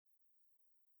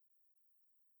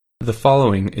The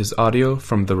following is audio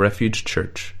from the Refuge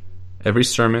Church. Every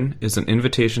sermon is an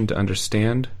invitation to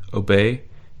understand, obey,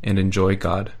 and enjoy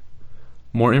God.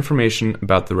 More information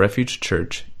about the Refuge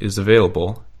Church is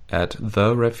available at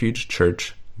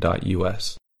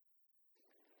therefugechurch.us.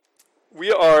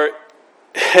 We are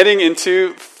heading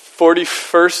into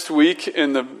 41st week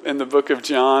in the book of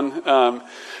John.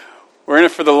 We're in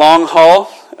it for the long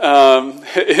haul.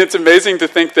 It's amazing to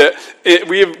think that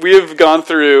we have gone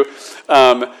through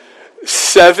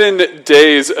 7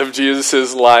 days of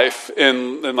Jesus' life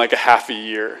in like a half a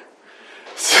year.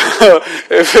 So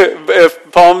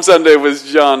if Palm Sunday was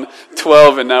John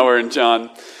 12 and now we're in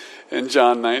John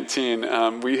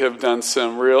 19, we have done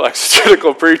some real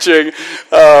exegetical preaching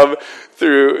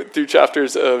through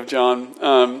chapters of John.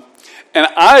 And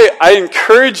I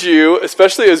encourage you,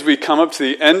 especially as we come up to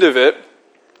the end of it,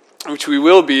 which we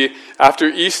will be after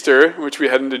Easter, which we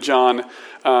head into John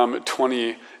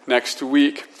 20 next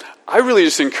week. I really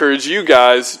just encourage you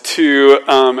guys to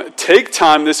take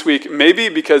time this week, maybe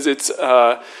because it's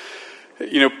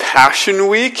Passion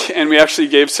Week, and we actually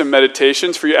gave some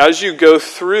meditations for you. As you go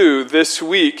through this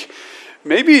week,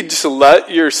 maybe just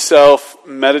let yourself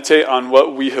meditate on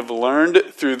what we have learned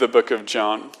through the book of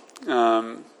John.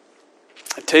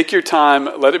 Take your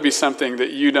time. Let it be something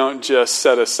that you don't just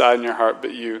set aside in your heart,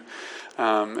 but you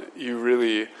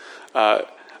really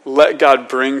let God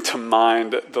bring to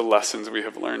mind the lessons we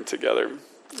have learned together.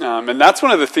 And that's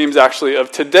one of the themes, actually,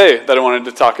 of today that I wanted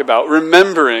to talk about.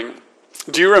 Remembering.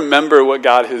 Do you remember what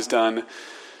God has done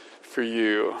for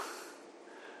you?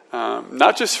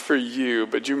 Not just for you,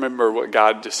 but do you remember what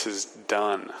God just has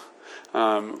done?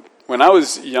 When I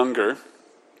was younger,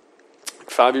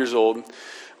 5 years old,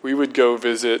 we would go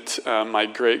visit my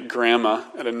great-grandma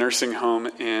at a nursing home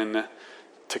in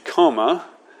Tacoma.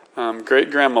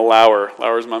 Great-grandma Lauer.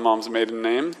 Lauer is my mom's maiden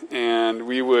name. And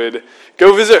we would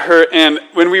go visit her. And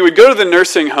when we would go to the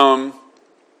nursing home,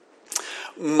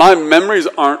 my memories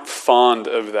aren't fond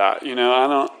of that. You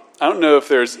know, I don't know if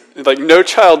there's, like, no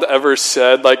child ever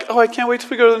said, like, oh, I can't wait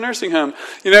till we go to the nursing home.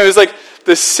 You know, it was like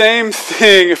the same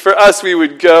thing for us. We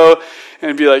would go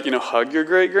and be like, hug your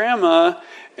great-grandma.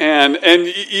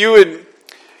 And you would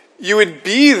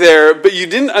be there, but you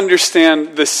didn't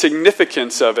understand the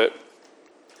significance of it.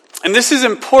 And this is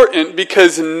important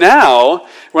because now,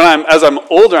 as I'm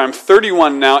older, I'm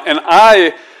 31 now, and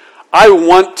I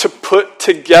want to put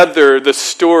together the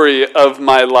story of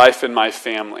my life and my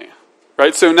family.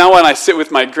 Right? So now when I sit with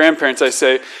my grandparents, I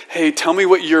say, hey, tell me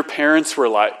what your parents were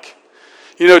like.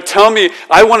 Tell me,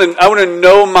 I want to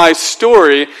know my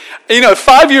story. At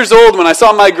 5 years old, when I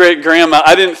saw my great-grandma,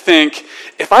 I didn't think,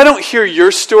 if I don't hear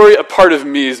your story, a part of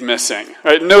me is missing.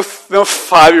 Right? No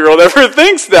 5-year-old ever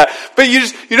thinks that. But you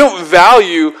don't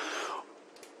value,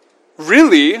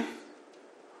 really,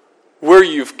 where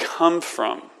you've come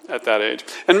from at that age.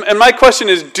 And my question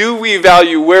is, do we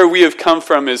value where we have come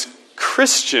from as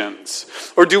Christians?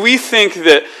 Or do we think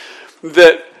that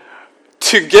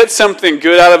to get something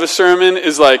good out of a sermon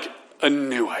is like a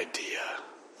new idea,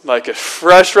 like a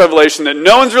fresh revelation that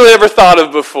no one's really ever thought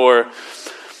of before?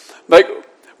 Like,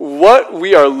 what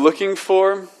we are looking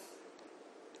for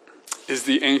is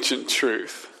the ancient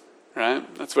truth, right?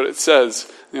 That's what it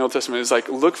says in the Old Testament. It's like,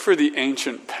 look for the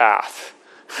ancient path,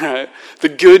 right? The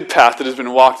good path that has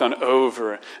been walked on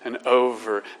over and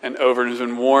over and over and has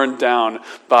been worn down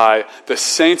by the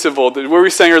saints of old. Where we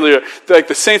sang earlier, like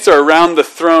the saints are around the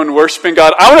throne worshiping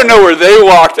God. I want to know where they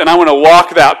walked, and I want to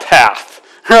walk that path,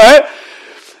 right?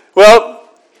 Well,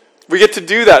 we get to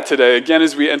do that today, again,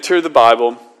 as we enter the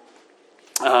Bible.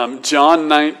 John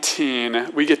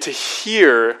 19, we get to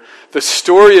hear the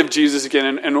story of Jesus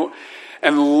again and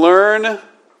learn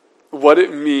what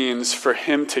it means for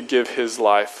him to give his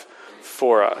life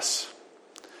for us.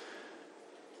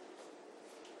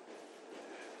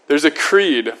 There's a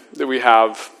creed that we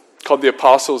have called the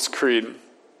Apostles' Creed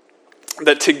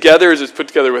that together, as it's put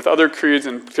together with other creeds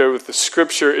and together with the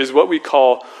Scripture, is what we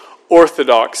call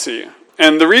orthodoxy.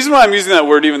 And the reason why I'm using that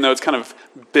word, even though it's kind of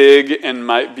big and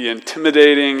might be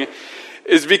intimidating,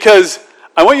 is because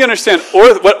I want you to understand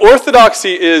what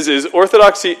orthodoxy is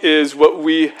what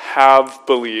we have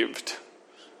believed.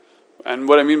 And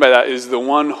what I mean by that is the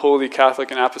one holy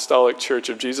Catholic and Apostolic Church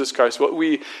of Jesus Christ, what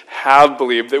we have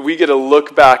believed, that we get to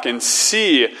look back and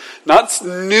see, not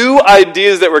new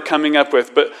ideas that we're coming up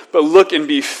with, but look and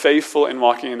be faithful in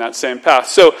walking in that same path.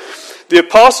 So the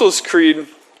Apostles' Creed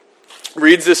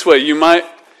reads this way. You might,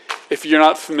 if you're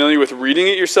not familiar with reading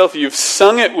it yourself, you've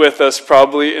sung it with us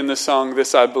probably in the song,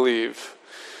 This I Believe.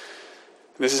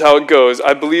 This is how it goes.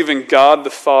 I believe in God the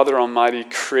Father Almighty,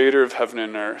 creator of heaven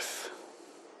and earth.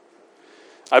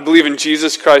 I believe in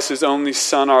Jesus Christ, his only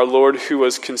Son, our Lord, who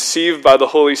was conceived by the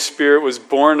Holy Spirit, was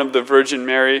born of the Virgin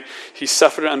Mary. He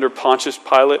suffered under Pontius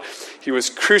Pilate. He was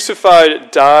crucified,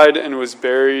 died, and was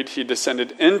buried. He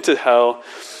descended into hell.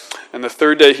 And the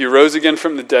third day he rose again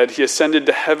from the dead. He ascended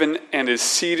to heaven and is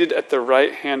seated at the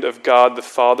right hand of God, the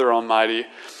Father Almighty.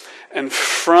 And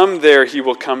from there he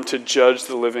will come to judge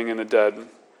the living and the dead.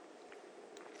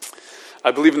 I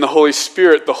believe in the Holy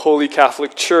Spirit, the Holy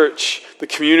Catholic Church, the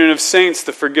communion of saints,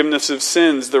 the forgiveness of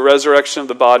sins, the resurrection of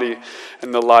the body,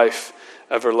 and the life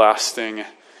everlasting.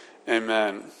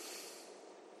 Amen.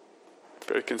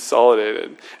 Very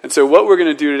consolidated. And so what we're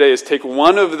going to do today is take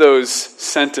one of those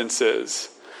sentences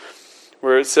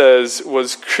where it says,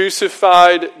 was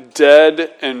crucified,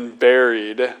 dead, and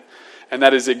buried. And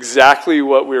that is exactly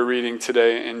what we're reading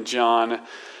today in John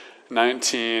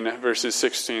 19, verses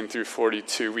 16 through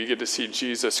 42. We get to see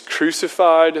Jesus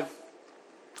crucified,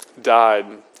 died,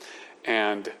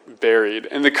 and buried.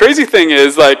 And the crazy thing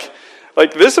is, like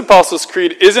this Apostles'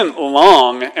 Creed isn't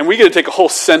long, and we get to take a whole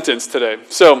sentence today.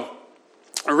 So,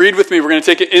 read with me. We're going to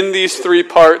take it in these three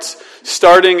parts,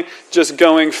 starting just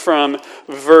going from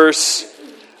verse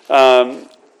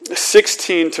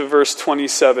 16 to verse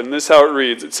 27. This is how it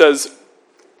reads. It says,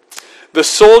 the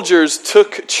soldiers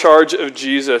took charge of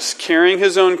Jesus. Carrying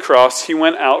his own cross, he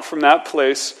went out from that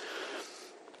place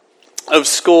of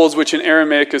skulls, which in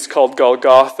Aramaic is called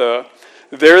Golgotha.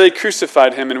 There they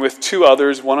crucified him, and with two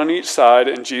others, one on each side,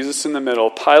 and Jesus in the middle.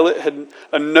 Pilate had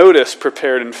a notice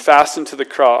prepared and fastened to the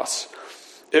cross.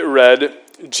 It read,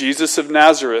 Jesus of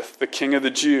Nazareth, the King of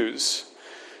the Jews.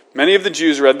 Many of the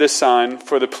Jews read this sign,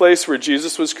 for the place where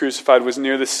Jesus was crucified was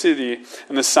near the city,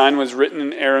 and the sign was written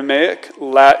in Aramaic,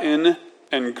 Latin,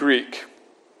 and Greek.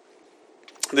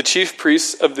 The chief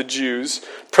priests of the Jews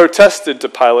protested to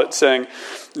Pilate, saying,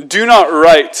 do not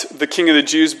write the King of the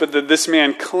Jews, but that this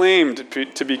man claimed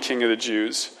to be King of the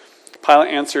Jews.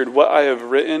 Pilate answered, what I have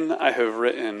written, I have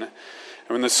written.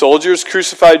 And when the soldiers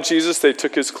crucified Jesus, they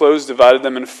took his clothes, divided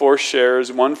them in 4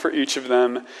 shares, one for each of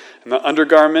them, and the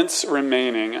undergarments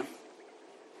remaining.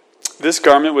 This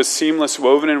garment was seamless,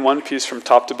 woven in one piece from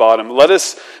top to bottom. Let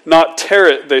us not tear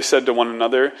it, they said to one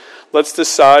another. Let's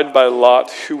decide by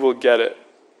lot who will get it.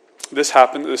 This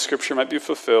happened that the scripture might be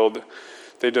fulfilled.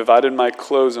 They divided my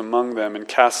clothes among them and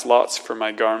cast lots for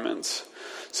my garments.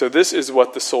 So this is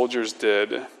what the soldiers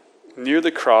did. Near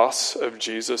the cross of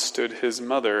Jesus stood his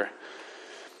mother's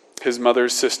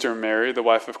sister Mary, the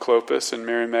wife of Clopas, and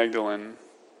Mary Magdalene.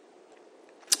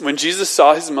 When Jesus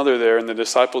saw his mother there and the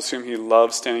disciples whom he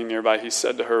loved standing nearby, he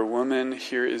said to her, woman,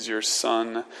 here is your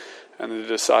son, and the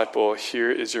disciple, here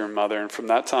is your mother. And from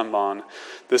that time on,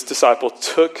 this disciple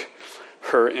took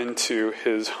her into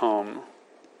his home.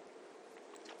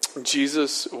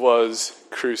 Jesus was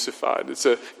crucified.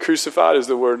 Crucified is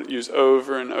the word used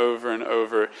over and over and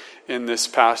over in this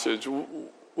passage.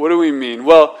 What do we mean?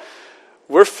 Well,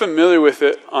 we're familiar with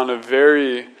it on a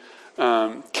very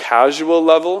casual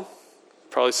level.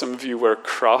 Probably some of you wear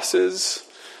crosses,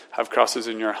 have crosses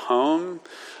in your home.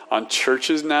 On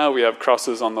churches now, we have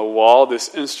crosses on the wall.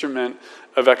 This instrument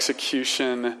of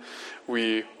execution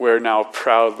we wear now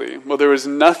proudly. Well, there was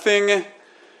nothing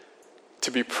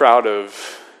to be proud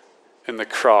of in the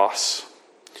cross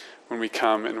when we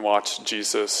come and watch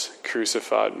Jesus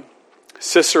crucified.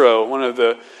 Cicero, one of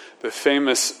the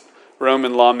famous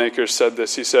Roman lawmakers, said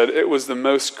this. He said, it was the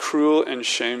most cruel and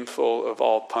shameful of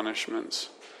all punishments.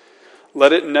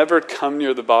 Let it never come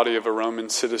near the body of a Roman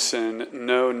citizen,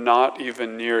 no, not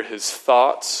even near his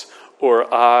thoughts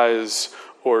or eyes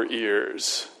or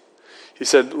ears. He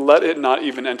said, let it not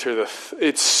even enter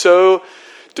it's so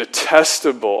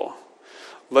detestable.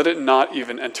 Let it not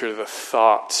even enter the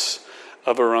thoughts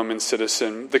of a Roman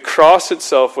citizen. The cross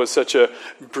itself was such a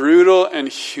brutal and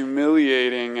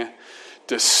humiliating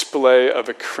display of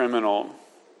a criminal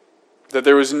that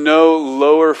there was no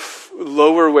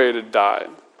lower way to die.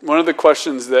 One of the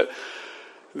questions that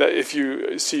if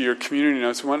you see your community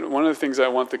notes, one of the things I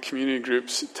want the community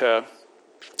groups to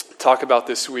talk about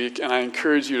this week, and I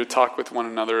encourage you to talk with one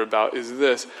another about, is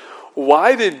this.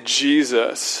 Why did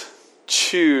Jesus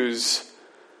choose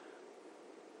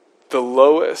the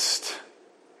lowest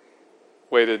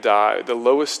way to die, the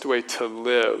lowest way to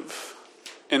live,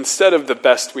 instead of the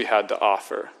best we had to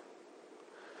offer?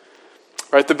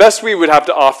 Right? The best we would have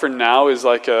to offer now is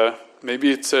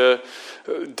maybe it's a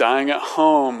dying at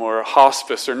home or a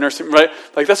hospice or nursing, right?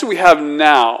 Like that's what we have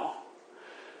now.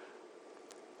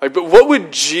 But what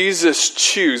would Jesus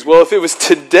choose? Well, if it was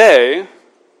today,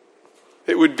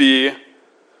 it would be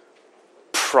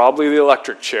probably the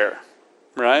electric chair.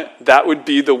 right? That would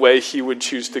be the way he would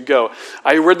choose to go.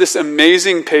 I read this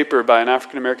amazing paper by an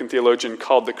African-American theologian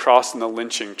called The Cross and the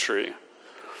Lynching Tree.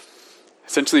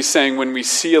 Essentially saying when we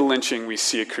see a lynching, we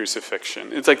see a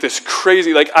crucifixion. It's like this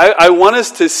crazy, I want us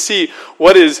to see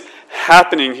what is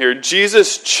happening here.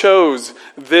 Jesus chose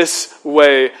this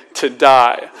way to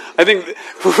die. I think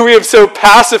we have so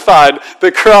pacified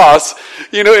the cross,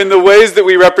 in the ways that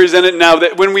we represent it now,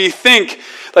 that when we think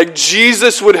like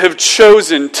Jesus would have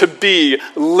chosen to be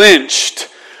lynched,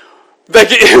 when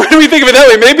we think of it that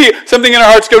way, maybe something in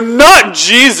our hearts go, not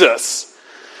Jesus.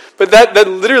 But that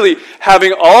literally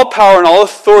having all power and all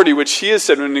authority, which he has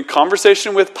said, when in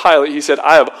conversation with Pilate, he said,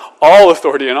 I have all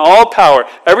authority and all power,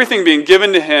 everything being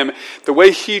given to him, the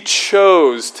way he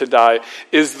chose to die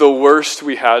is the worst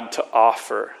we had to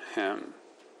offer him.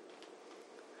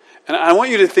 And I want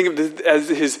you to think of this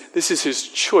as this is his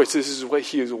choice. This is what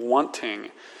he is wanting.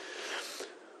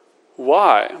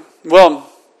 Why? Well,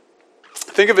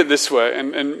 think of it this way.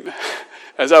 And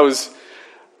as I was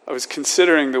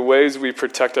considering the ways we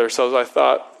protect ourselves, I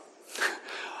thought,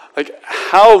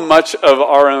 how much of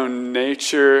our own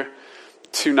nature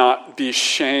to not be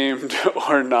shamed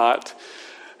or not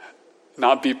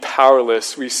be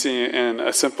powerless we see in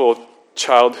a simple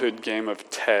childhood game of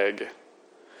tag,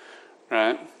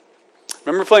 right?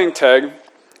 Remember playing tag?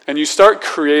 And you start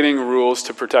creating rules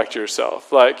to protect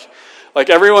yourself. Like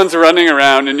everyone's running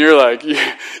around and you're like,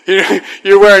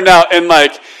 you're wearing out,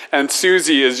 and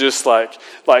Susie is just like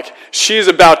she's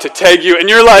about to tag you, and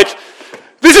you're like,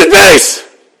 this is base!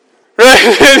 Right?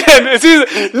 And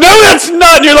Susie's, no, that's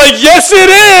not. And you're like, yes, it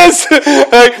is!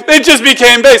 It just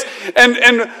became base.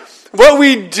 And what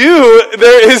we do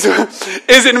there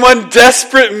is in one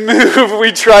desperate move,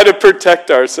 we try to protect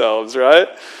ourselves, right?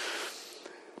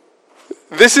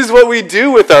 This is what we do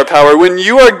with our power. When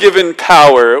you are given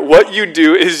power, what you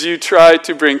do is you try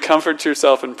to bring comfort to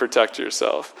yourself and protect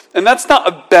yourself. And that's not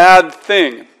a bad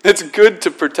thing. It's good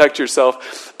to protect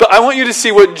yourself. But I want you to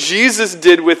see what Jesus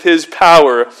did with his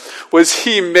power was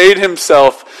he made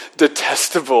himself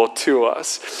detestable to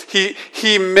us.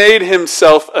 He made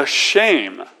himself a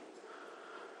shame.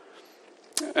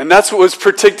 And that's what was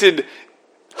predicted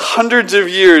hundreds of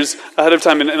years ahead of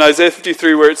time. In Isaiah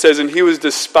 53, where it says, and he was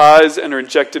despised and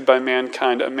rejected by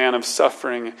mankind, a man of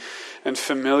suffering and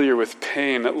familiar with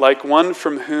pain, like one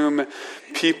from whom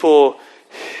people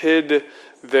hid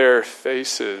their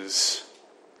faces.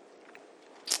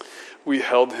 We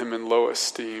held him in low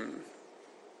esteem.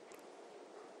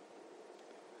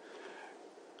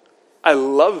 I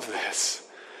love this.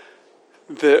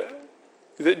 That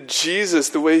Jesus,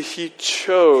 the way he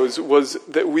chose, was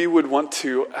that we would want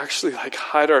to actually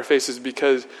hide our faces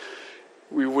because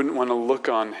we wouldn't want to look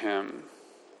on him.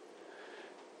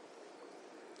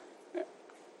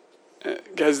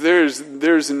 Guys,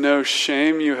 there's no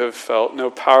shame you have felt,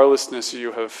 no powerlessness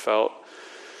you have felt,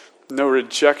 no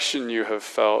rejection you have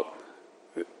felt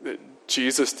that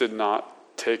Jesus did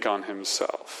not take on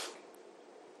himself.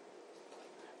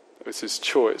 It was his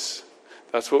choice.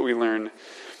 That's what we learn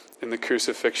in the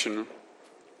crucifixion.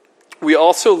 We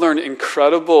also learn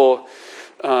incredible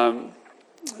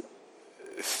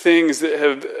things that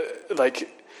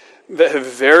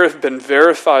have been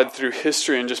verified through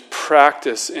history and just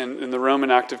practice in the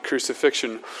Roman act of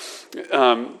crucifixion.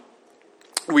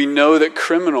 We know that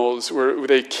criminals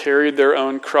they carried their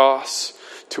own cross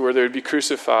to where they would be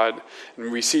crucified.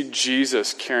 And we see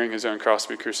Jesus carrying his own cross to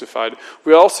be crucified.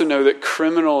 We also know that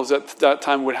criminals at that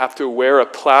time would have to wear a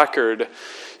placard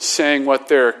saying what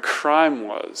their crime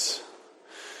was.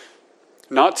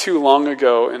 Not too long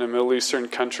ago in a Middle Eastern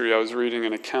country, I was reading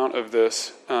an account of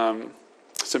this.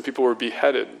 Some people were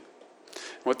beheaded. And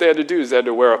what they had to do is they had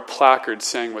to wear a placard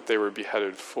saying what they were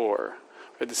beheaded for.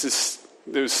 Right? This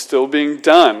was still being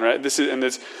done, right? This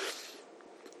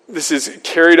is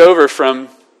carried over from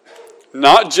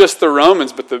not just the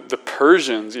Romans, but the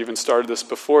Persians even started this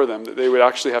before them, that they would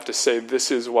actually have to say,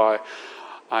 this is why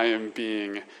I am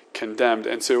being condemned.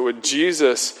 And so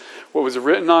what was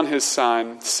written on his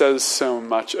sign says so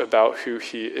much about who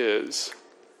he is.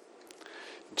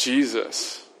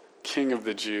 Jesus, King of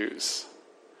the Jews.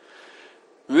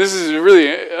 And this is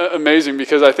really amazing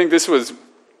because I think this was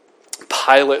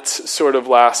Pilate's sort of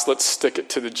last, let's stick it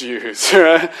to the Jews,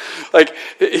 right?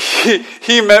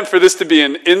 He meant for this to be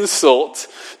an insult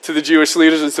to the Jewish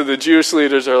leaders, and so the Jewish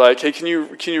leaders are like, hey, can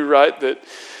you write that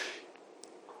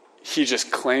he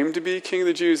just claimed to be King of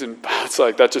the Jews? And it's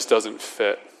like, that just doesn't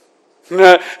fit.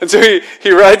 And so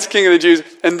he writes King of the Jews,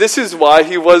 and this is why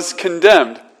he was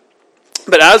condemned.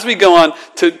 But as we go on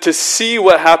to see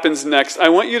what happens next, I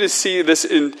want you to see this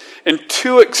in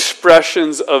two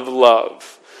expressions of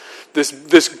love.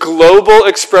 this global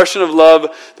expression of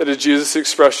love that is Jesus'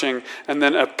 expression, and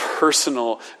then a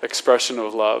personal expression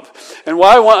of love. And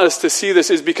why I want us to see this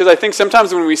is because I think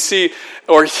sometimes when we see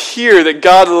or hear that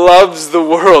God loves the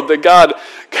world, that God,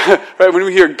 right, when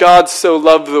we hear God so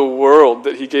loved the world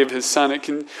that he gave his son,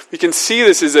 we can see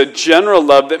this as a general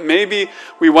love that maybe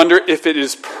we wonder if it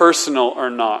is personal or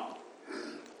not.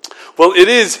 Well, it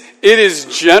is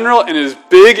general, and it is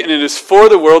big, and it is for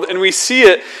the world, and we see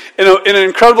it in an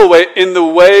incredible way in the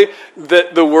way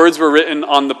that the words were written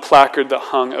on the placard that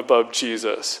hung above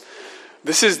Jesus.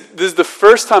 This is the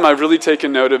first time I've really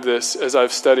taken note of this as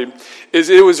I've studied, is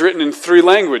it was written in 3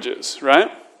 languages, right?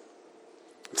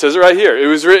 It says it right here. It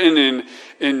was written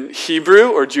in Hebrew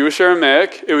or Jewish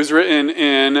Aramaic. It was written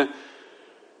in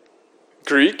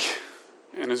Greek,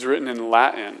 and it was written in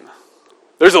Latin.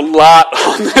 There's a lot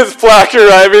on this placard,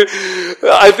 right? I mean,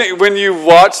 I think when you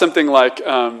watch something like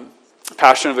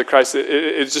Passion of the Christ,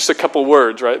 it's just a couple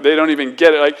words, right? They don't even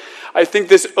get it. Like, I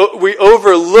think we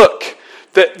overlook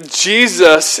that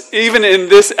Jesus, even in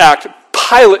this act,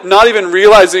 Pilate, not even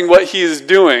realizing what he is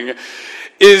doing,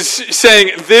 is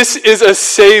saying, this is a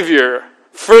Savior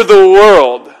for the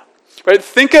world, right?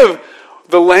 Think of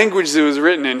the language that was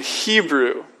written in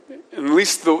Hebrew, at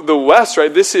least the West,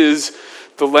 right? This is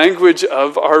the language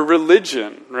of our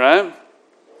religion, right?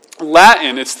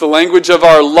 Latin, it's the language of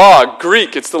our law.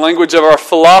 Greek, it's the language of our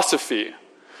philosophy,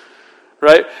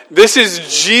 right? This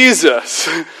is Jesus,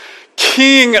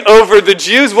 king over the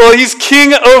Jews. Well, he's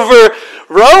king over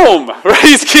Rome, right?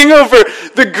 He's king over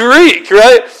the Greek,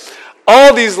 right?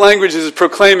 All these languages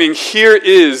proclaiming, here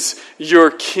is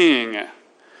your king,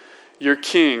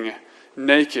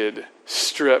 naked,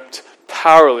 stripped,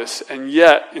 powerless, and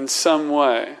yet, in some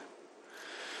way,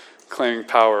 claiming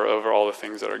power over all the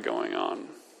things that are going on.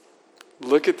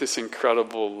 Look at this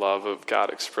incredible love of God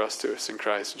expressed to us in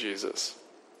Christ Jesus.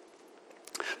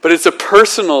 But it's a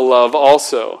personal love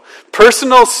also.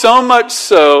 Personal so much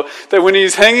so that when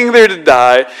he's hanging there to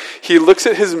die, he looks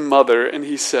at his mother and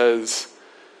he says,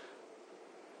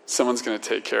 someone's going to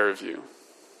take care of you.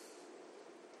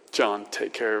 John,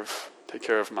 take care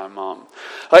of my mom.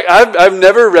 Like I've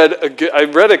never read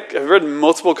I've read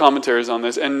multiple commentaries on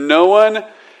this, and no one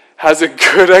has a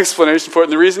good explanation for it.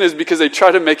 And the reason is because they try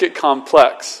to make it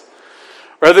complex,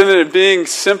 rather than it being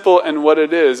simple and what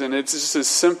it is. And it's just as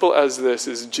simple as this: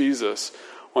 is Jesus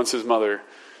wants his mother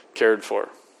cared for.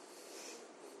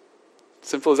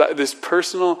 Simple as that. This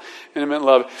personal, intimate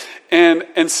love.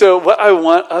 And so what I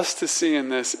want us to see in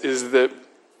this is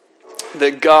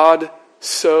that God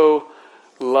so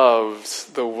loves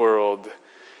the world,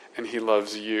 and he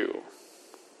loves you.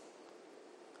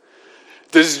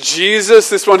 Does Jesus,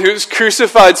 this one who's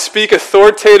crucified, speak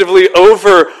authoritatively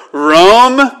over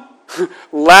Rome?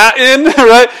 Latin,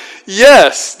 right?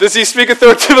 Yes. Does he speak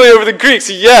authoritatively over the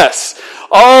Greeks? Yes.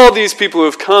 All these people who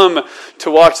have come to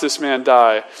watch this man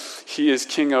die, he is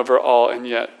king over all, and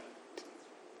yet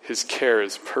his care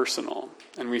is personal.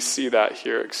 And we see that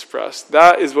here expressed.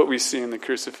 That is what we see in the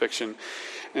crucifixion,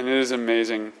 and it is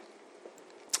amazing.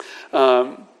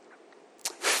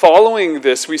 Following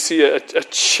this, we see a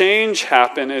change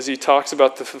happen as he talks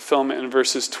about the fulfillment in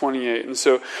verses 28. And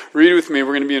so read with me.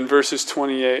 We're going to be in verses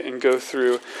 28 and go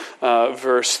through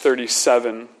verse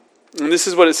 37. And this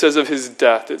is what it says of his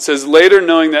death. It says, later,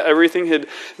 knowing that everything had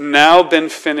now been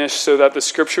finished so that the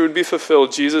scripture would be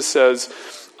fulfilled, Jesus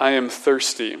says, I am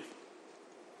thirsty.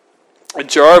 A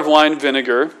jar of wine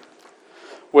vinegar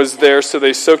was there, so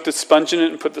they soaked a sponge in it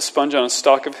and put the sponge on a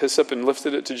stalk of hyssop and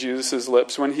lifted it to Jesus'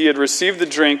 lips. When he had received the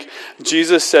drink,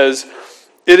 Jesus says,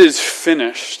 it is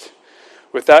finished.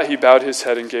 With that, he bowed his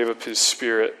head and gave up his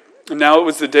spirit. And now it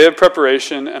was the day of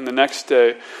preparation, and the next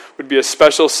day would be a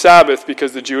special Sabbath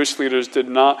because the Jewish leaders did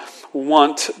not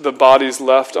want the bodies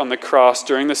left on the cross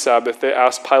during the Sabbath. They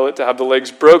asked Pilate to have the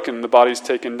legs broken, the bodies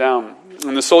taken down.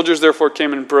 And the soldiers therefore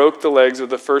came and broke the legs of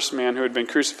the first man who had been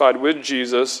crucified with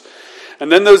Jesus,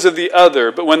 and then those of the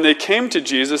other. But when they came to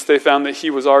Jesus, they found that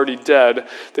he was already dead.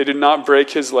 They did not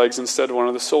break his legs. Instead, one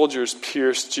of the soldiers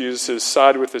pierced Jesus'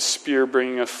 side with a spear,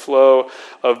 bringing a flow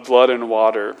of blood and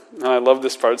water. And I love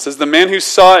this part. It says, the man who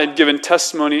saw it had given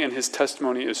testimony, and his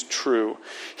testimony is true.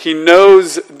 He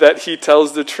knows that he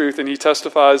tells the truth, and he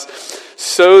testifies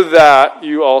so that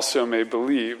you also may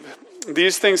believe.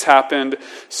 These things happened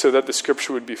so that the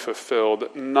scripture would be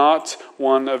fulfilled. Not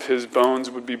one of his bones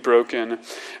would be broken.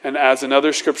 And as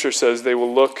another scripture says, they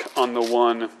will look on the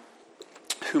one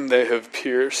whom they have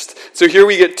pierced. So here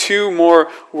we get 2 more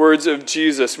words of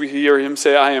Jesus. We hear him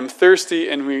say, I am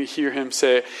thirsty, and we hear him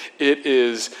say, it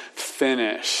is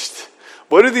finished.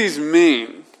 What do these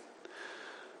mean?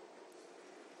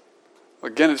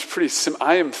 Again, it's pretty simple.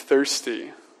 I am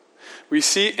thirsty. We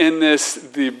see in this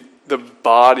the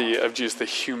body of Jesus, the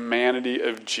humanity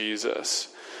of Jesus.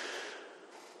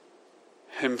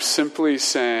 Him simply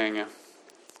saying,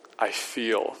 I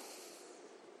feel.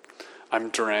 I'm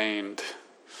drained.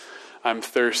 I'm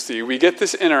thirsty. We get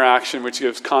this interaction, which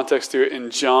gives context to it in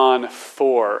John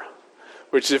 4,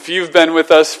 which if you've been with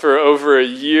us for over a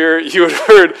year, you would have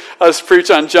heard us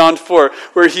preach on John 4,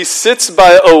 where he sits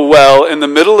by a well in the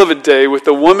middle of a day with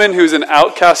a woman who's an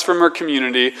outcast from her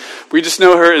community. We just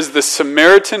know her as the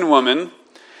Samaritan woman,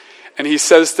 and he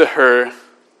says to her,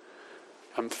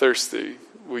 I'm thirsty.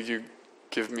 Will you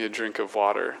give me a drink of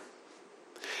water?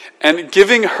 And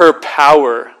giving her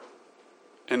power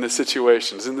in the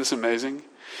situation. Isn't this amazing?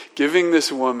 Giving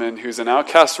this woman who's an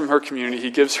outcast from her community,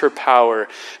 he gives her power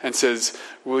and says,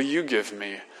 will you give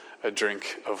me a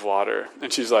drink of water?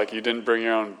 And she's like, you didn't bring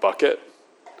your own bucket?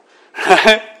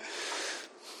 Right?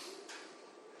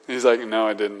 He's like, no,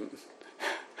 I didn't.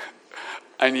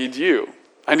 I need you.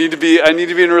 I need to be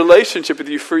in a relationship with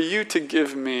you for you to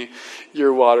give me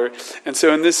your water. And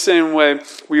so in this same way,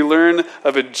 we learn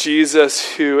of a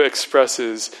Jesus who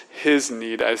expresses his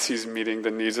need as he's meeting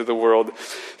the needs of the world.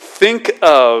 Think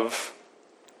of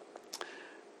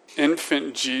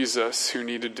infant Jesus who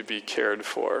needed to be cared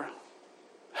for.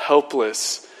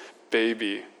 Helpless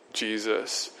baby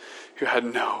Jesus who had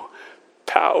no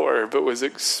power but was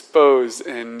exposed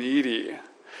and needy.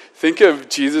 Think of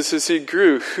Jesus as he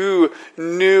grew, who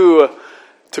knew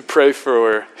to pray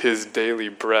for his daily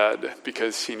bread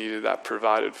because he needed that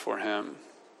provided for him.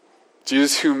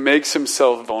 Jesus who makes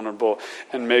himself vulnerable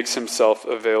and makes himself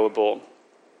available.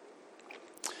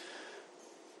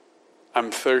 I'm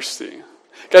thirsty.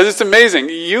 Guys, it's amazing.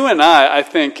 You and I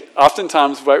think,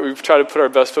 oftentimes, right, we try to put our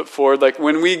best foot forward. Like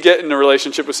when we get in a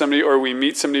relationship with somebody or we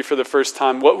meet somebody for the first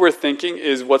time, what we're thinking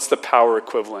is, what's the power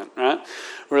equivalent, right?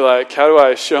 We're like, how do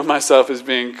I show myself as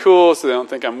being cool so they don't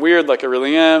think I'm weird like I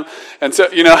really am? And so,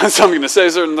 so I'm going to say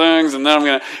certain things and then I'm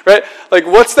going to, right? Like,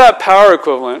 what's that power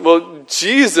equivalent? Well,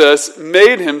 Jesus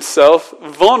made himself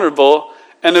vulnerable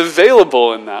and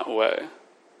available in that way.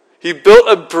 He built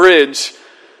a bridge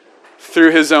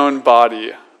through his own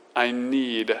body.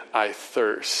 I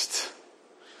thirst.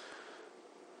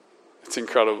 It's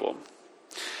incredible.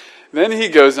 Then he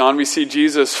goes on, we see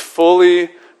Jesus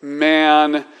fully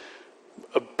man,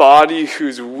 a body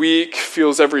who's weak,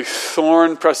 feels every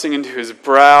thorn pressing into his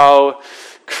brow,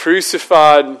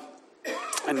 crucified,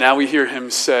 and now we hear him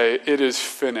say, it is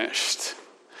finished.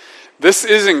 This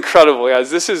is incredible, guys.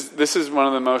 This is one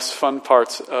of the most fun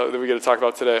parts that we get to talk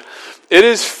about today. It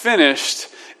is finished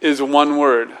is one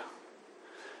word.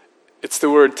 It's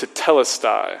the word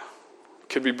tetelestai.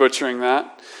 Could be butchering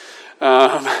that.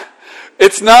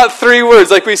 It's not three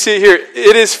words like we see here.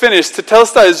 It is finished.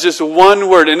 Tetelestai is just one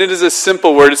word, and it is a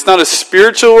simple word. It's not a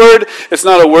spiritual word. It's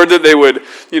not a word that they would,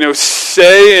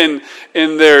 say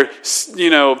in their,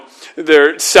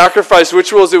 their sacrifice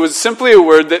rituals. It was simply a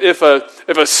word that if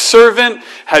a servant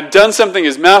had done something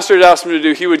his master had asked him to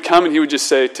do, he would come and he would just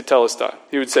say tetelestai.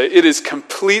 He would say, it is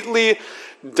completely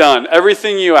done.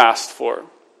 Everything you asked for.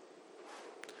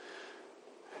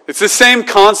 It's the same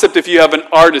concept if you have an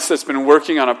artist that's been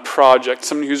working on a project,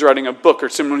 someone who's writing a book or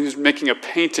someone who's making a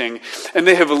painting, and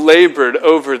they have labored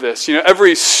over this.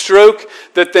 Every stroke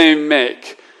that they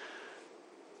make,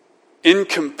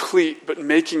 incomplete, but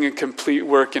making a complete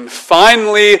work. And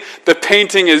finally, the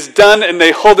painting is done, and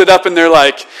they hold it up, and they're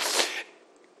like,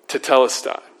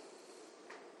 tetelestai.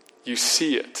 You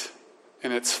see it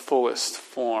in its fullest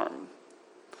form.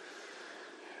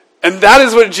 And that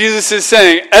is what Jesus is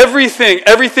saying. Everything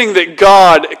that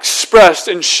God expressed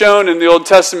and shown in the Old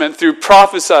Testament through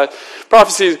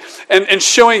prophecies and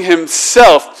showing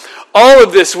himself, all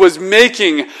of this was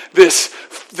making this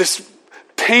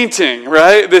painting,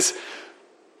 right? This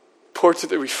portrait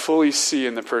that we fully see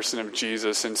in the person of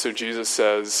Jesus. And so Jesus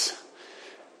says,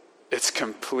 it's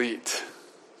complete,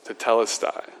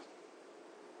 tetelestai.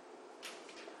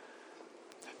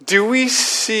 Do we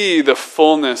see the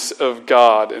fullness of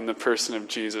God in the person of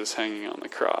Jesus hanging on the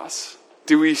cross?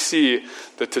 Do we see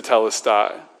the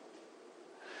tetelestai?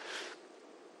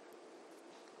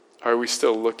 Are we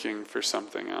still looking for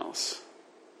something else?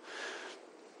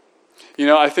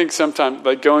 I think sometimes,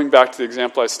 like going back to the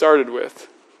example I started with,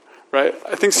 right?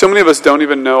 I think so many of us don't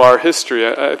even know our history.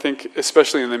 I think,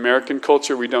 especially in the American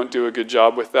culture, we don't do a good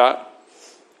job with that.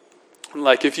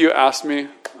 Like if you asked me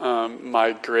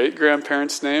my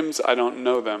great-grandparents' names, I don't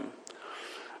know them.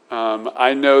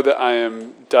 I know that I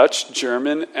am Dutch,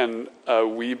 German, and a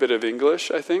wee bit of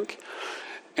English, I think.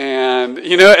 And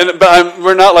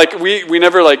we're not like we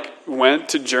never like went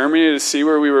to Germany to see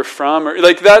where we were from, or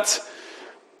like that's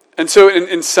And so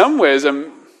in some ways,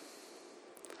 I'm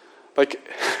like,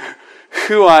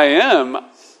 who I am,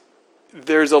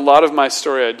 there's a lot of my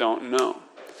story I don't know.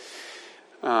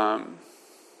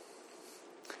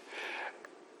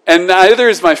 And neither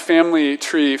is my family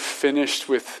tree finished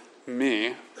with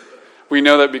me. We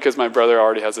know that because my brother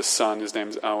already has a son. His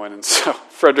name's Owen, and so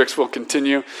Fredericks will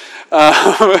continue.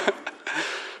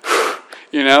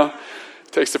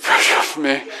 Takes the pressure off of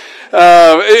me.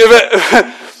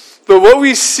 But what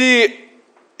we see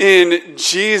in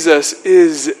Jesus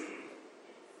is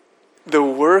the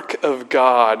work of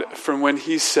God from when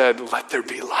he said, "Let there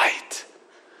be light."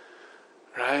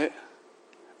 Right?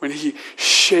 When he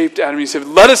shaped Adam, he said,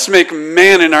 "Let us make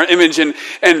man in our image," and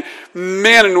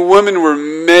man and woman were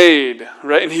made,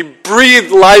 right? And he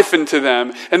breathed life into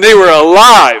them, and they were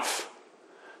alive,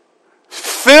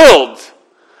 filled.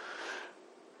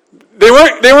 They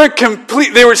weren't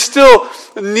complete. They were still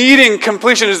needing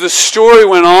completion as the story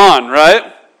went on,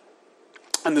 right?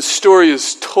 And the story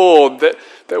is told that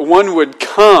one would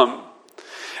come.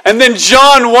 And then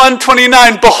John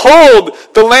 1:29, "Behold,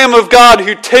 the Lamb of God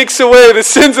who takes away the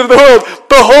sins of the world.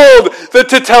 Behold, the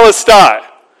Tetelestai."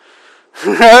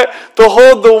 Right?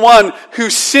 Behold the one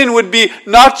whose sin would be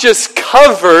not just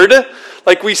covered,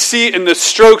 like we see in the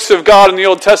strokes of God in the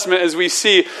Old Testament as we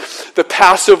see the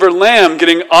Passover lamb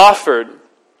getting offered.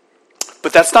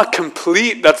 But that's not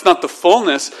complete. That's not the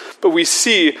fullness. But we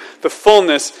see the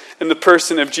fullness in the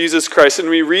person of Jesus Christ. And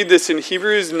we read this in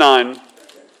Hebrews 9,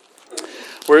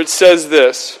 where it says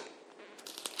this.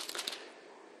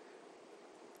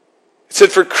 It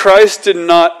said, "For Christ did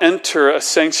not enter a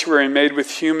sanctuary made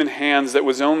with human hands that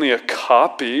was only a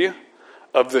copy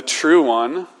of the true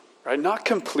one." Right? Not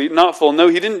complete, not full. No,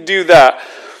 he didn't do that.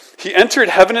 He entered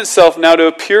heaven itself now to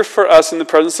appear for us in the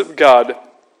presence of God.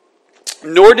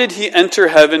 Nor did he enter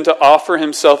heaven to offer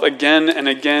himself again and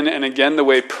again and again the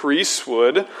way priests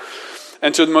would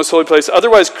enter the most holy place.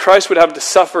 Otherwise, Christ would have to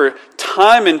suffer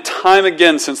time and time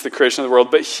again since the creation of the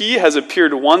world. But he has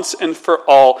appeared once and for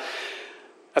all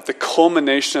at the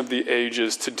culmination of the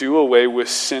ages to do away with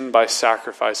sin by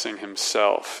sacrificing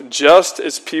himself. Just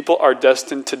as people are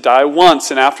destined to die once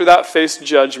and after that face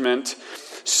judgment,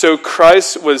 so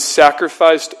Christ was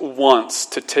sacrificed once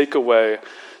to take away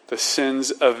the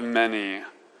sins of many,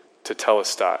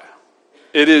 Tetelestai.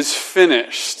 It is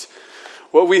finished.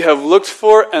 What we have looked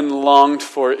for and longed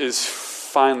for is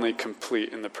finally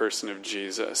complete in the person of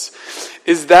Jesus.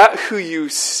 Is that who you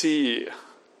see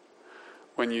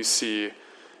when you see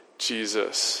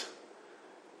Jesus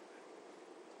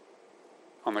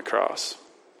on the cross?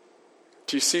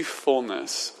 Do you see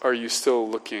fullness? Or are you still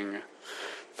looking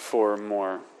for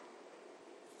more?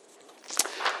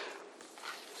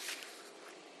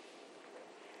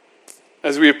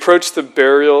 As we approach the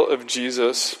burial of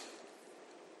Jesus,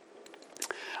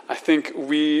 I think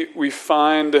we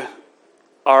find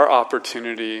our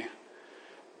opportunity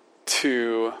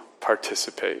to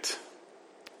participate.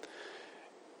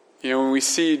 When we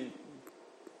see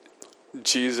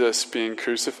Jesus being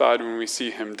crucified, when we see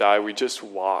him die, we just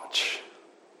watch.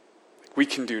 We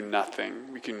can do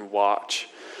nothing. We can watch.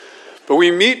 But we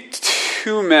meet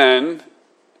two men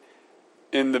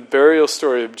in the burial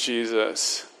story of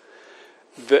Jesus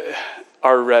that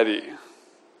are ready.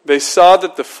 They saw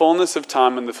that the fullness of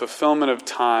time and the fulfillment of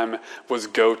time was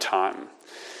go time.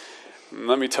 And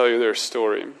let me tell you their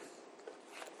story.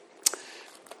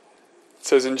 It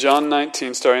says in John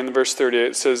 19, starting in verse 38,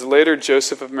 it says, "Later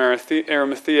Joseph of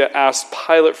Arimathea asked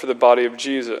Pilate for the body of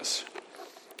Jesus.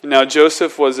 Now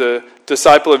Joseph was a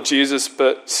disciple of Jesus,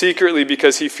 but secretly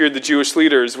because he feared the Jewish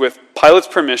leaders. With Pilate's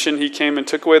permission, he came and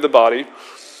took away the body.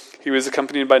 He was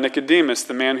accompanied by Nicodemus,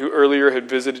 the man who earlier had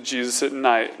visited Jesus at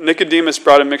night. Nicodemus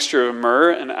brought a mixture of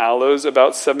myrrh and aloes,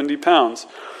 about 70 pounds.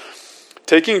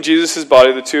 Taking Jesus'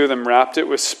 body, the two of them wrapped it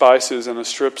with spices and the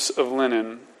strips of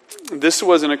linen. This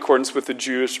was in accordance with the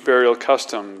Jewish burial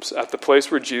customs. At the place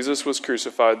where Jesus was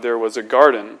crucified, there was a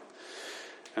garden,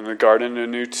 and the garden a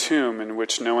new tomb in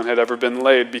which no one had ever been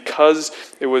laid, because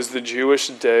it was the Jewish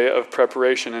day of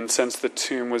preparation, and since the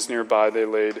tomb was nearby, they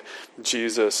laid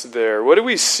Jesus there." What do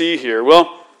we see here?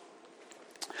 Well,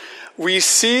 we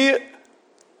see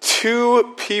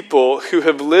two people who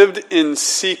have lived in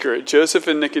secret, Joseph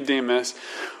and Nicodemus.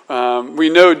 We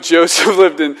know Joseph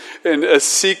lived in a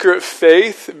secret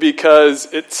faith because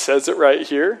it says it right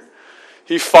here.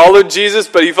 He followed Jesus,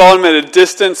 but he followed him at a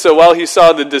distance. So while he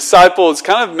saw the disciples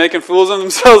kind of making fools of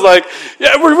themselves, like,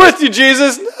 "Yeah, we're with you,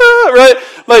 Jesus," right?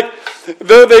 Like,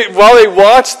 while they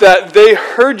watched that, they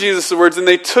heard Jesus' words and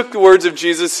they took the words of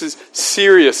Jesus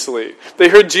seriously. They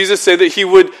heard Jesus say that he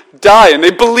would die and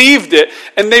they believed it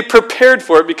and they prepared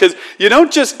for it, because you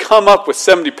don't just come up with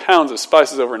 70 pounds of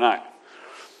spices overnight.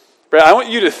 Right? I want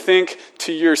you to think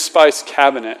to your spice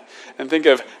cabinet and think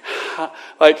of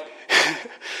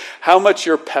how much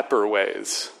your pepper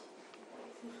weighs.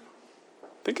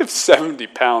 Think of 70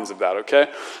 pounds of that, okay?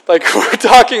 Like, we're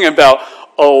talking about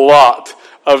a lot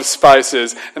of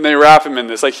spices, and they wrap him in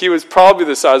this. Like, he was probably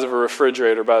the size of a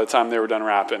refrigerator by the time they were done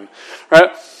wrapping, right?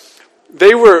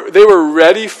 They were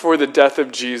ready for the death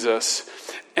of Jesus,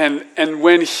 and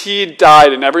when he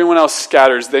died and everyone else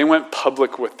scatters, they went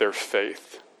public with their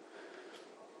faith.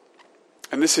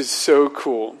 And this is so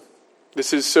cool.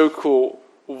 This is so cool.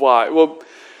 Why? Well,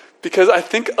 because I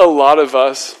think a lot of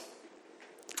us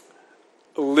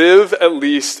live at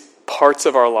least parts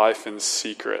of our life in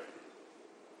secret.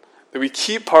 That we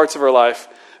keep parts of our life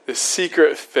this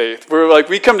secret faith.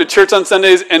 We come to church on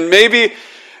Sundays and maybe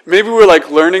we're like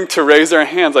learning to raise our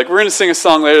hands. Like, we're going to sing a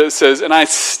song later that says, "And I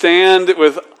stand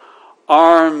with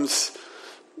arms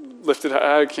lifted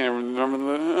high." I can't remember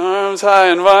the arms high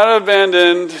and wide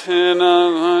abandoned. Yep,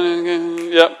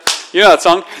 you know that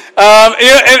song.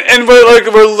 And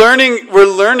we're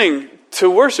learning to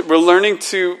worship. We're learning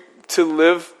to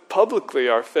live publicly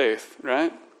our faith,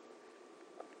 right?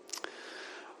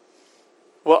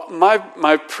 Well,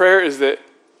 my prayer is that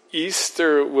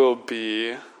Easter will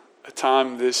be a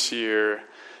time this year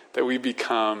that we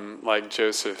become like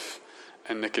Joseph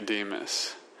and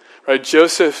Nicodemus. Right?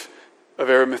 Joseph of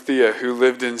Arimathea, who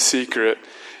lived in secret,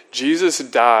 Jesus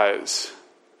dies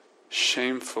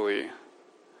shamefully,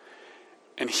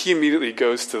 and he immediately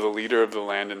goes to the leader of the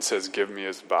land and says, "Give me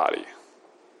his body."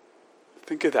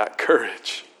 Think of that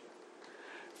courage.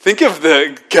 Think of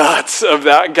the guts of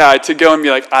that guy to go and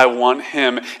be like, "I want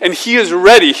him." And he is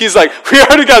ready. He's like, "We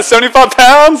already got 75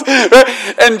 pounds.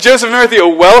 And Joseph of Arimathea, a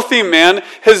wealthy man,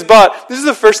 has bought. This is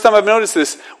the first time I've noticed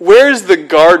this. Where's the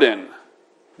garden?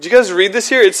 Did you guys read this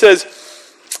here? It says,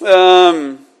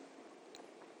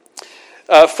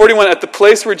 41, at the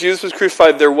place where Jesus was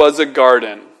crucified, there was a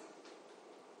garden.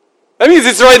 That means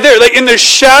it's right there. Like, in the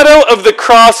shadow of the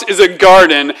cross is a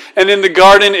garden, and in the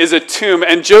garden is a tomb.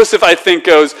 And Joseph, I think,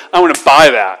 goes, "I want to buy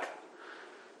that."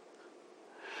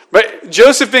 But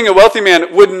Joseph, being a wealthy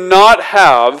man, would not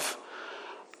have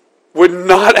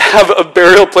a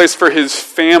burial place for his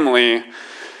family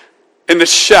in the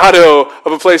shadow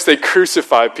of a place they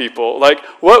crucify people. Like,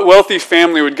 what wealthy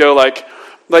family would go like,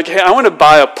 "Hey, I want to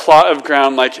buy a plot of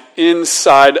ground like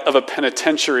inside of a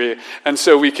penitentiary, and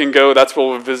so we can go, that's where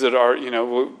we'll visit our,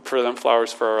 we'll present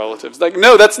flowers for our relatives." Like,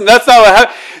 no, that's not what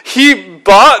happened. He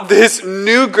bought this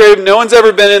new grave. No one's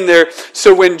ever been in there.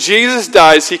 So when Jesus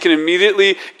dies, he can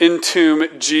immediately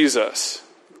entomb Jesus.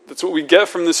 That's what we get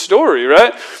from the story,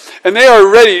 right? And they are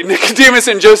ready, Nicodemus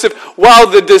and Joseph, while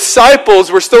the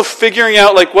disciples were still figuring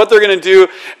out like what they're going to do,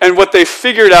 and what they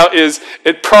figured out is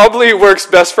it probably works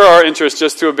best for our interest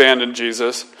just to abandon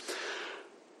Jesus.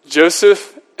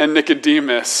 Joseph and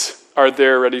Nicodemus are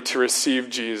there ready to receive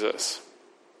Jesus,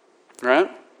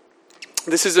 right?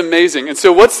 This is amazing. And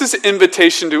so what's this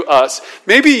invitation to us?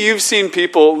 Maybe you've seen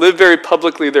people live very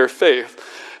publicly their faith.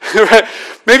 Right?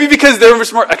 Maybe because they're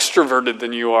much more extroverted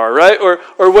than you are, right?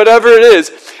 Or whatever it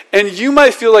is. And you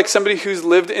might feel like somebody who's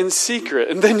lived in secret.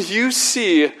 And then you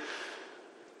see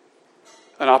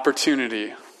an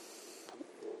opportunity.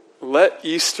 Let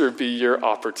Easter be your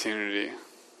opportunity.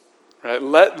 Right?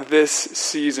 Let this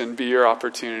season be your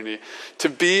opportunity to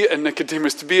be a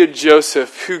Nicodemus, to be a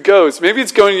Joseph who goes. Maybe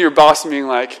it's going to your boss and being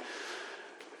like,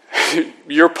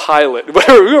 your pilot,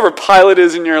 whoever pilot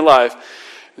is in your life,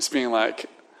 is being like,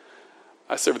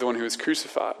 "I serve the one who was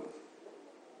crucified.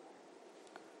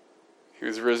 He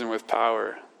was risen with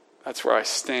power. That's where I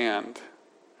stand."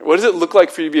 What does it look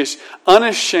like for you to be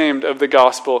unashamed of the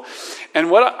gospel? And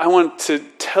what I want to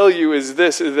tell you is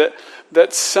this, is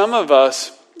that some of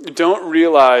us don't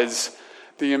realize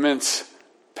the immense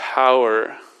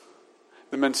power,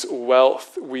 the immense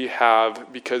wealth we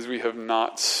have because we have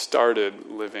not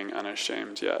started living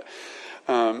unashamed yet.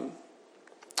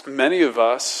 Many of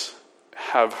us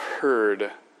have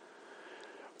heard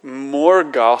more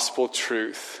gospel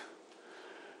truth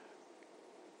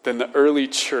than the early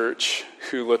church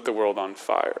who lit the world on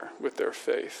fire with their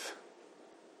faith.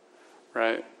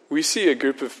 Right? We see a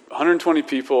group of 120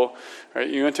 people, right?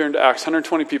 You enter into Acts,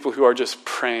 120 people who are just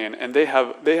praying, and they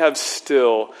have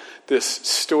still this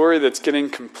story that's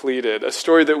getting completed, a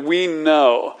story that we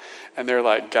know, and they're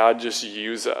like, "God, just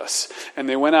use us." And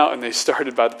they went out and they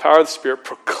started by the power of the Spirit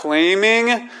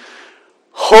proclaiming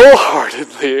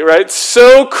wholeheartedly, right?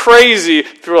 So crazy.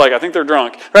 People were like, I think they're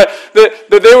drunk, right? That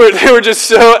they were just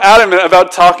so adamant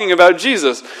about talking about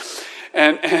Jesus.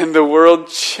 And the world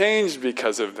changed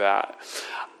because of that.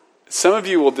 Some of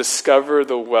you will discover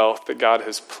the wealth that God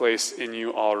has placed in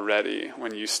you already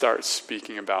when you start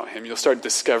speaking about him. You'll start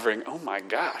discovering, oh my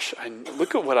gosh,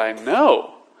 look at what I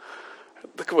know.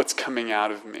 Look at what's coming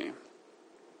out of me.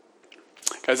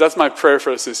 Guys, that's my prayer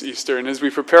for us this Easter. And as we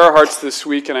prepare our hearts this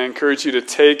week, and I encourage you to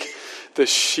take the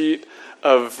sheet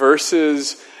of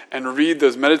verses and read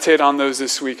those, meditate on those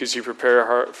this week as you prepare your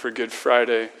heart for Good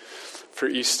Friday, for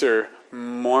Easter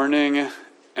morning,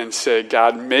 and say,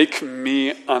 God, make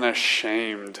me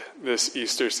unashamed this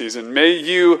Easter season. May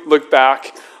you look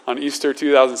back on Easter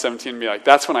 2017 and be like,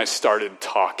 that's when I started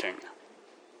talking.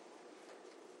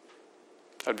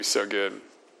 That'd be so good.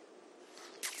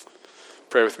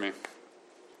 Pray with me.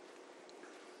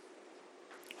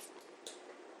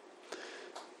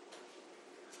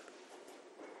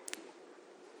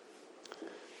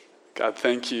 God,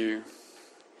 thank you.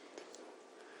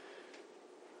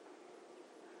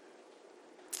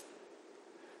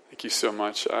 Thank you so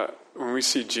much. When we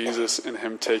see Jesus and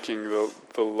him taking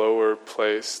the lower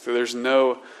place, there's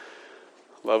no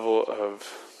level of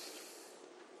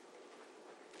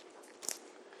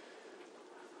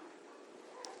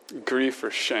grief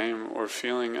or shame or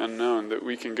feeling unknown that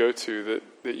we can go to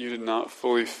that you did not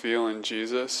fully feel in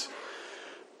Jesus,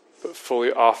 but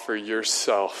fully offer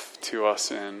yourself to us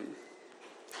in.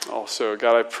 Also,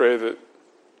 God, I pray that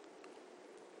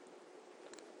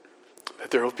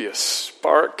there will be a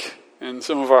spark in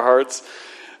some of our hearts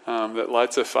that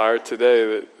lights a fire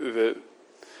today, that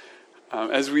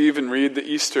as we even read the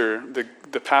Easter,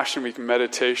 the Passion Week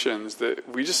meditations, that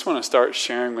we just want to start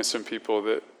sharing with some people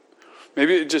that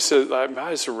maybe it just says, I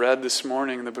just read this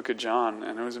morning the book of John,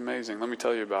 and it was amazing. Let me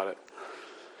tell you about it.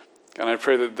 And I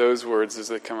pray that those words, as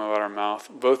they come out of our mouth,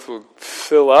 both will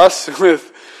fill us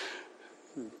with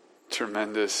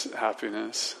tremendous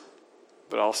happiness,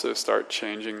 but also start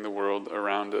changing the world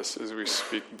around us as we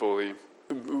speak boldly.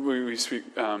 We speak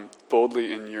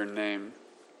boldly in your name.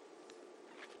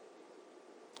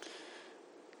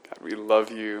 God, we love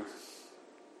you.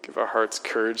 Give our hearts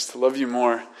courage to love you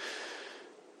more.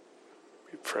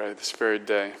 We pray this very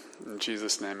day. In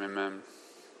Jesus' name, amen.